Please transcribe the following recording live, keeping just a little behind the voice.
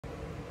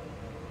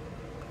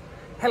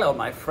Hello,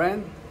 my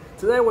friend.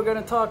 Today we're going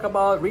to talk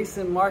about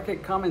recent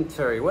market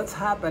commentary. What's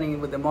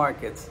happening with the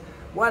markets?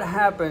 What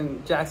happened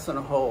in Jackson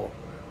Hole,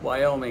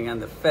 Wyoming,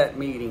 and the Fed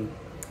meeting,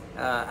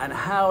 and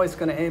how it's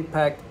going to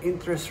impact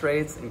interest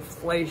rates,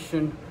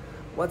 inflation,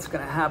 what's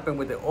going to happen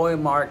with the oil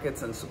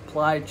markets and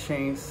supply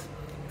chains,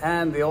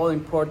 and the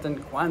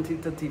all-important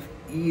quantitative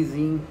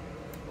easing,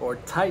 or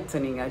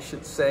tightening, I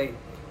should say,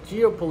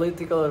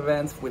 geopolitical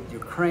events with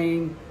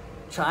Ukraine,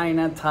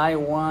 China,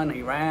 Taiwan,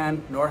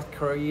 Iran, North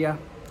Korea,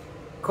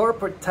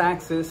 corporate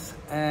taxes,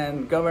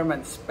 and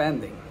government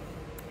spending.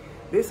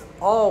 This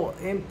all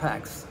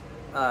impacts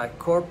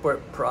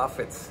corporate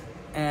profits,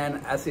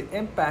 and as it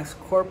impacts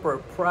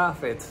corporate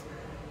profits,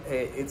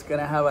 it's going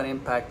to have an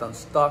impact on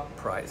stock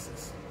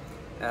prices.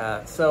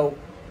 So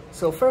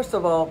first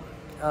of all,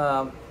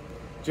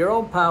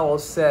 Jerome Powell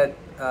said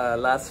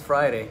last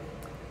Friday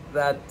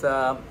that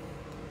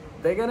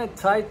they're going to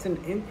tighten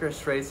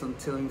interest rates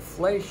until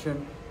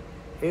inflation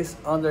is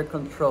under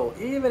control,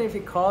 even if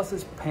it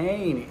causes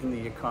pain in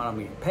the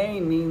economy.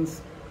 Pain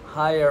means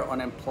higher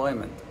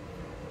unemployment.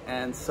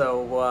 And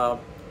so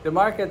the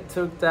market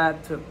took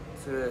that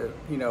to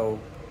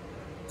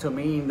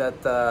mean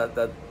that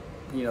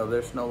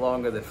there's no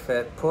longer the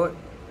Fed put,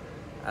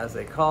 as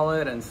they call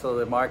it, and so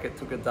the market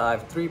took a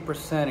dive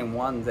 3% in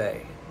one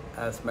day,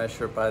 as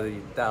measured by the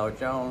Dow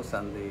Jones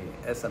and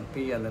the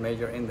S&P and the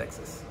major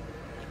indexes.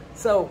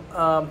 So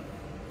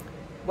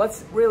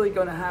what's really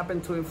going to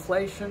happen to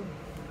inflation?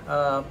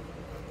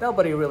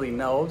 Nobody really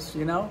knows,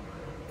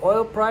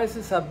 Oil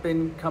prices have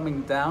been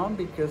coming down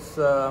because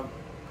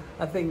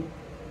I think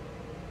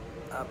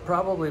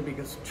probably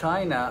because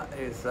China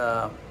is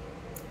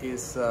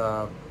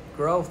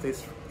growth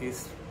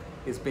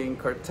is being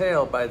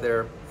curtailed by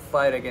their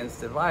fight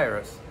against the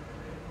virus,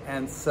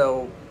 and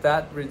so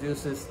that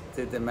reduces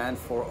the demand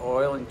for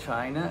oil in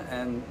China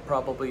and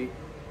probably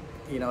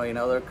in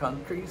other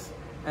countries.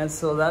 And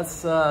so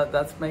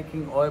that's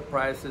making oil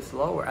prices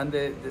lower, and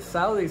the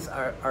Saudis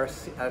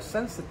are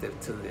sensitive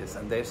to this,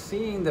 and they're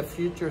seeing the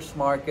futures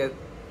market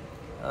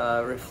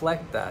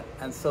reflect that,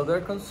 and so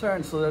they're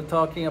concerned. So they're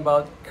talking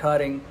about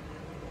cutting.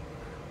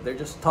 They're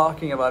just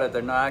talking about it.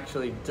 They're not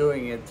actually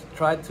doing it to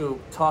try to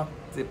talk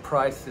the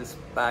prices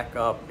back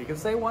up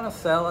because they want to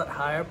sell at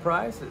higher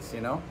prices,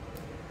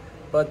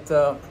 But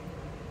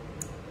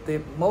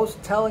the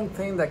most telling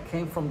thing that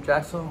came from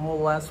Jackson Hole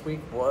last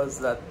week was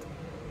that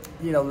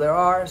there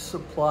are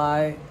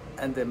supply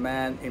and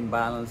demand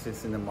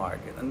imbalances in the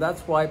market, and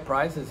that's why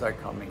prices are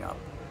coming up.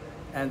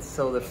 And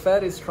so the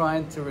Fed is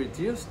trying to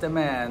reduce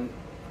demand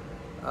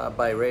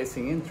by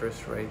raising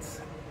interest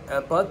rates.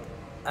 But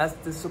as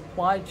the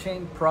supply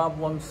chain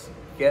problems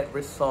get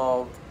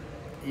resolved,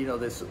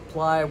 the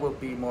supply will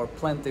be more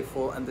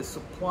plentiful, and the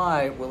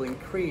supply will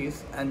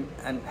increase and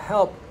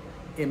help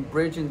in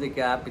bridging the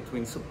gap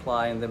between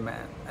supply and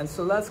demand. And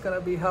so that's going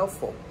to be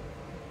helpful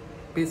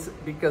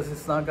because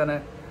it's not going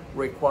to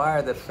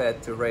require the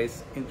Fed to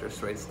raise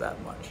interest rates that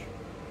much.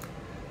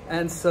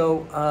 And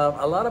so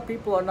a lot of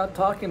people are not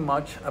talking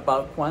much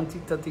about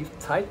quantitative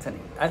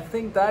tightening. I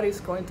think that is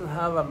going to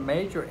have a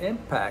major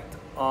impact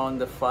on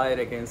the fight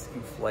against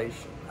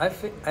inflation. I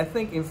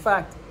think, in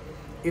fact,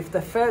 if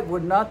the Fed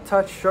would not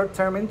touch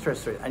short-term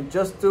interest rate and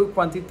just do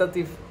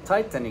quantitative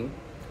tightening,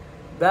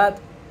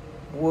 that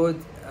would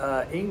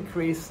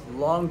increase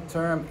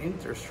long-term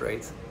interest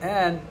rates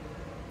and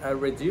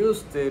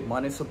reduce the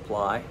money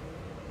supply.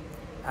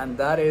 And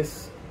that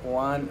is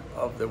one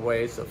of the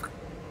ways of,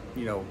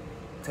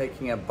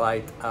 taking a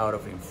bite out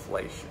of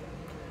inflation.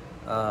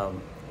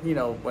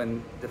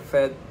 When the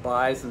Fed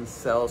buys and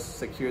sells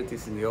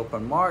securities in the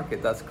open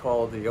market, that's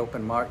called the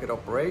open market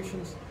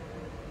operations.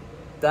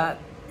 That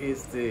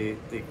is the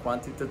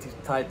quantitative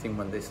tightening,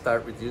 when they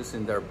start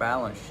reducing their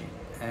balance sheet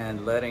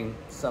and letting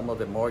some of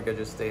the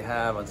mortgages they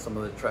have and some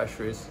of the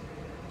treasuries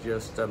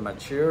just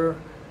mature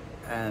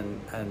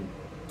and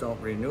don't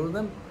renew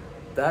them.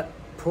 That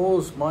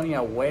pulls money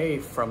away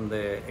from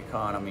the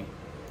economy,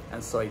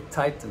 and so it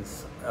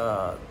tightens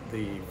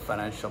the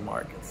financial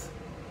markets.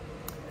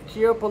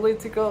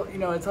 Geopolitical,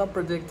 it's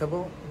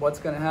unpredictable. What's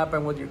going to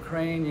happen with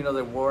Ukraine?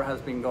 The war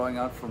has been going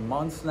on for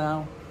months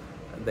now.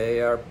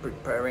 They are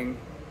preparing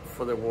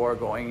for the war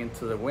going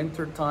into the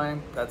winter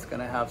time. That's going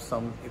to have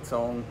its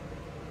own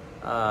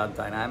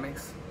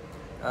dynamics.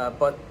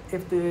 But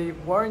if the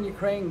war in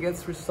Ukraine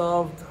gets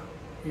resolved,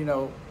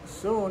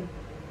 soon,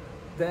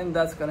 then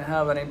that's going to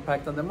have an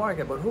impact on the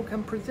market. But who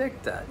can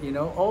predict that?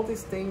 All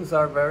these things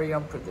are very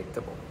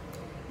unpredictable.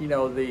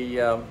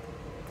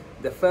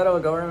 The federal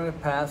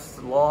government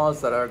passed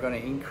laws that are going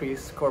to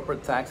increase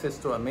corporate taxes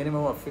to a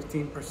minimum of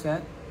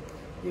 15%.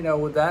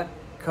 Would that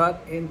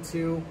cut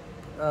into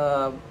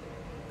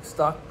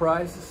stock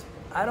prices?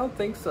 I don't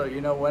think so.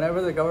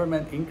 Whenever the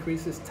government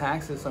increases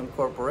taxes on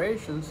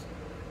corporations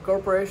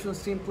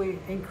simply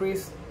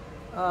increase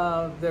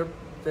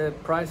the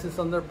prices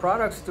on their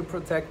products to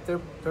protect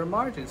their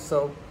margins.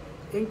 So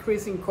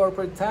increasing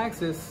corporate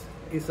taxes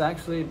is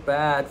actually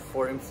bad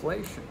for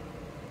inflation.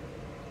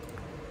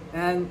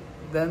 And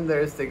then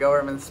there's the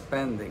government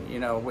spending.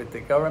 With the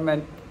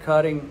government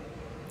cutting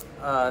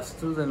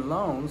student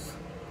loans,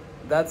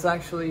 that's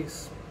actually,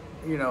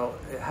 you know,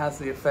 it has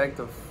the effect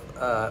of,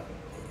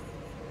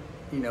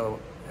 you know,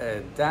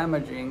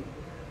 damaging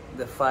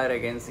the fight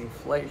against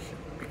inflation,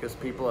 because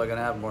people are going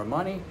to have more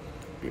money,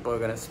 people are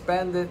going to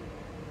spend it,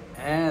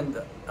 and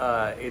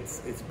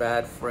it's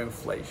bad for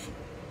inflation.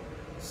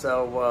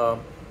 So,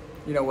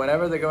 you know,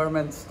 whenever the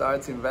government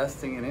starts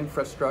investing in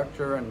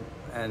infrastructure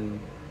and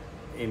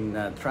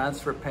in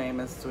transfer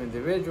payments to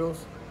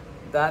individuals,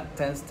 that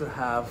tends to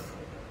have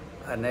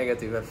a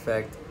negative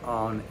effect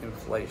on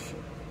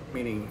inflation,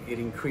 meaning it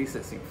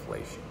increases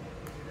inflation.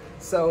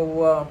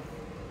 So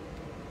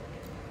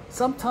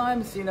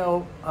sometimes, you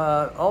know,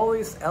 all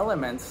these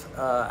elements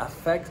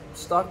affect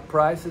stock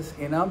prices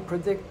in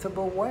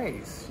unpredictable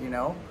ways, you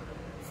know.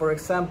 For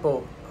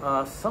example,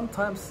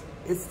 sometimes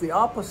it's the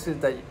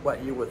opposite that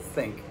what you would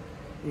think.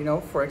 You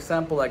know, for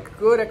example, like a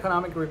good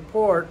economic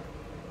report,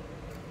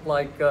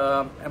 like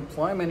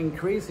employment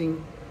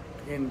increasing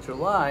in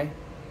July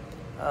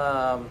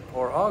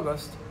or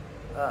August,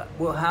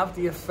 will have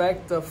the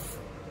effect of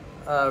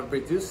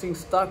reducing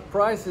stock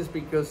prices,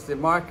 because the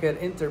market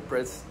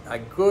interprets a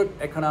good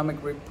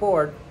economic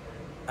report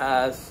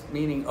as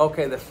meaning,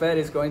 okay, the Fed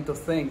is going to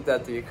think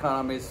that the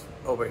economy is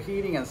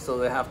overheating and so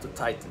they have to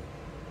tighten.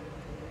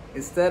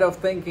 Instead of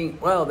thinking,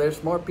 well,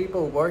 there's more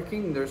people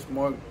working, there's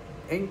more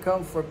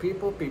income for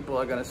people, people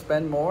are going to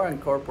spend more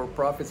and corporate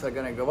profits are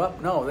going to go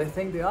up. No, they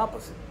think the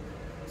opposite.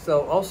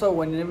 So also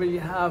whenever you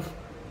have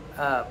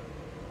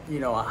you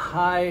know, a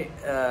high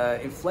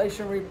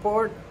inflation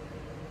report,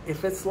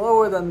 if it's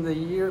lower than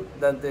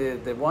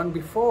the one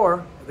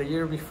before, the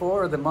year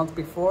before or the month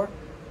before,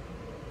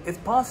 it's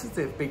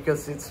positive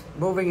because it's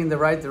moving in the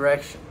right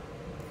direction.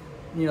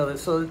 You know,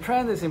 so the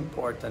trend is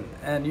important,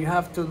 and you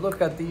have to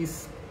look at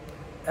these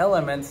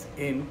elements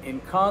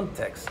in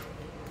context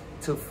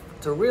to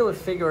really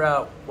figure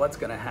out what's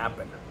going to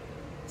happen.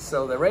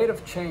 So the rate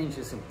of change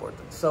is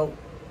important. So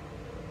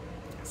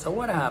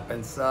what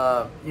happens?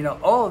 You know,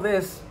 all of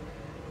this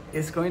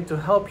is going to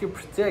help you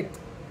predict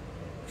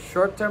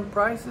short-term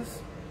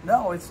prices?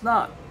 No, it's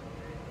not.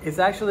 It's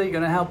actually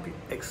going to help you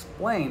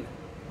explain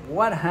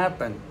what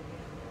happened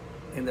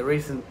in the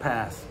recent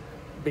past,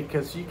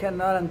 because you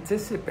cannot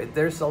anticipate.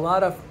 There's a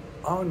lot of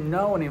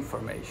unknown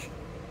information.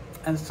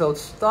 And so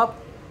stop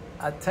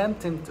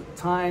attempting to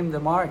time the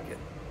market,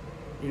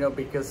 you know,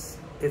 because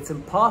it's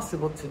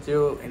impossible to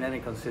do in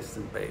any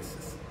consistent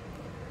basis.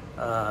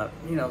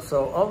 You know,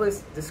 so all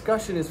this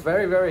discussion is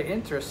very, very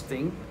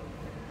interesting,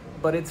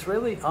 but it's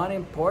really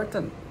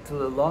unimportant to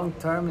the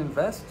long-term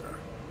investor,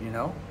 you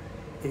know.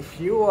 If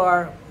you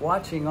are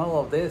watching all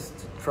of this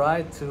to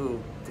try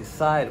to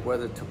decide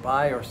whether to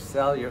buy or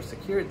sell your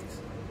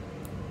securities,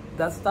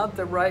 that's not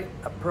the right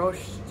approach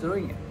to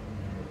doing it.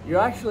 You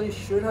actually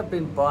should have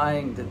been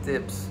buying the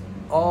dips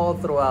all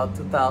throughout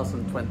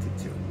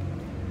 2022,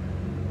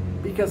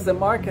 because the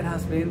market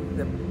has been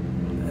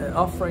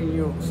offering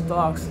you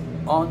stocks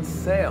on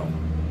sale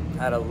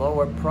at a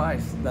lower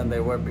price than they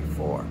were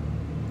before.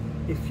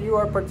 If you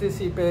are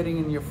participating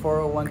in your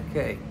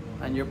 401k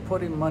and you're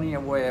putting money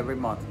away every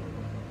month,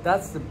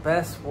 that's the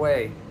best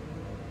way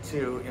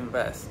to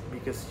invest,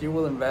 because you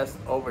will invest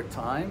over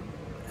time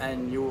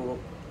and you will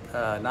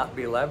not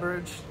be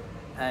leveraged,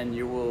 and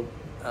you will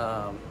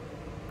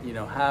you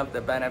know, have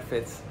the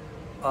benefits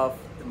of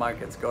the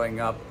markets going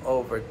up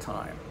over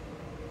time.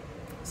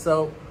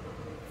 So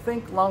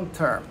think long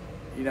term.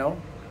 You know,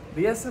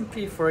 the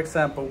S&P, for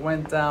example,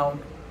 went down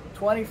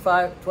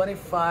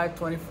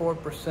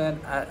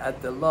 24%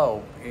 at the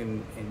low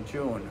in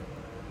June,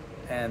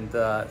 and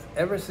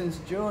ever since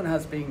June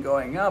has been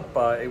going up.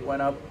 It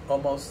went up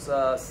almost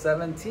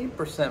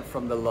 17%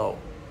 from the low,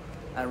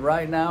 and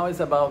right now it's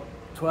about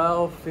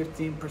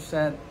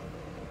 12-15%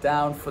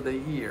 down for the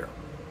year.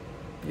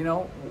 You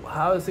know,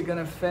 how is it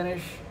going to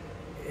finish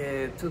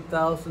in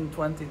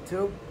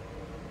 2022?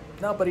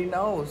 Nobody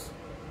knows,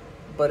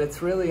 but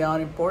it's really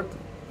unimportant.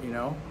 You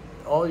know,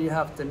 all you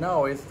have to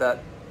know is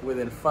that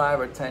within 5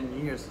 or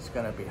 10 years it's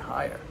going to be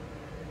higher.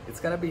 It's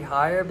going to be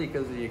higher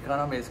because the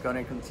economy is going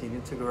to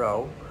continue to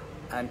grow,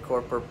 and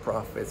corporate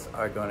profits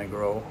are going to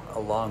grow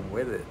along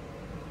with it,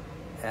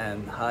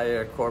 and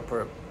higher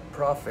corporate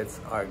profits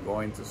are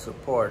going to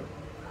support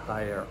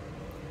higher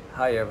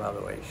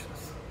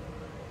valuations.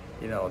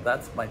 You know,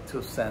 that's my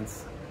 2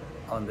 cents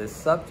on this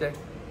subject.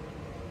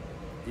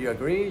 You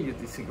agree? You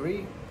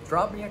disagree?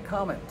 Drop me a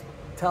comment.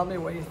 Tell me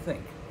what you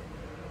think.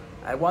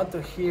 I want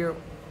to hear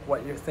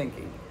what you're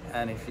thinking,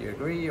 and if you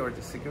agree or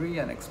disagree,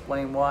 and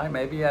explain why.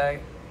 Maybe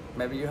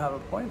you have a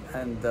point,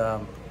 and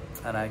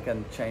I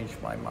can change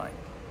my mind.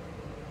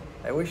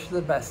 I wish you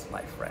the best,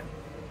 my friend.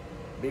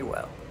 Be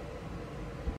well.